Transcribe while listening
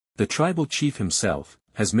The tribal chief himself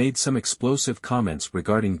has made some explosive comments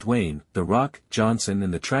regarding Dwayne "The Rock" Johnson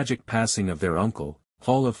and the tragic passing of their uncle,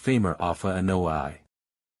 Hall of Famer Afa Anoa'i.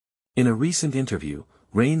 In a recent interview,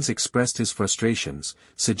 Reigns expressed his frustrations,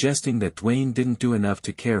 suggesting that Dwayne didn't do enough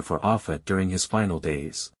to care for Afa during his final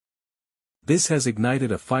days. This has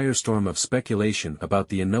ignited a firestorm of speculation about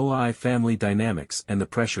the Anoa'i family dynamics and the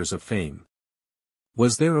pressures of fame.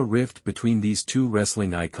 Was there a rift between these two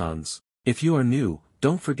wrestling icons? If you are new,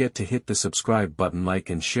 don't forget to hit the subscribe button, like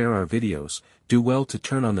and share our videos. Do well to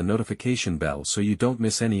turn on the notification bell so you don't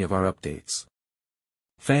miss any of our updates.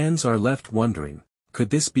 Fans are left wondering, could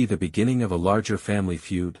this be the beginning of a larger family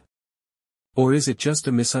feud? Or is it just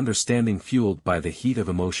a misunderstanding fueled by the heat of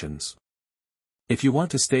emotions? If you want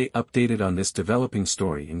to stay updated on this developing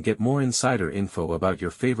story and get more insider info about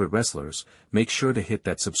your favorite wrestlers, make sure to hit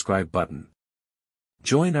that subscribe button.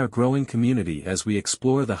 Join our growing community as we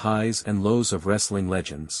explore the highs and lows of wrestling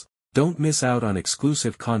legends. Don't miss out on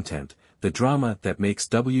exclusive content, the drama that makes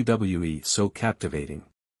WWE so captivating.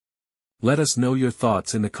 Let us know your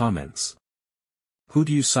thoughts in the comments. Who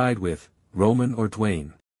do you side with, Roman or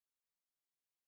Dwayne?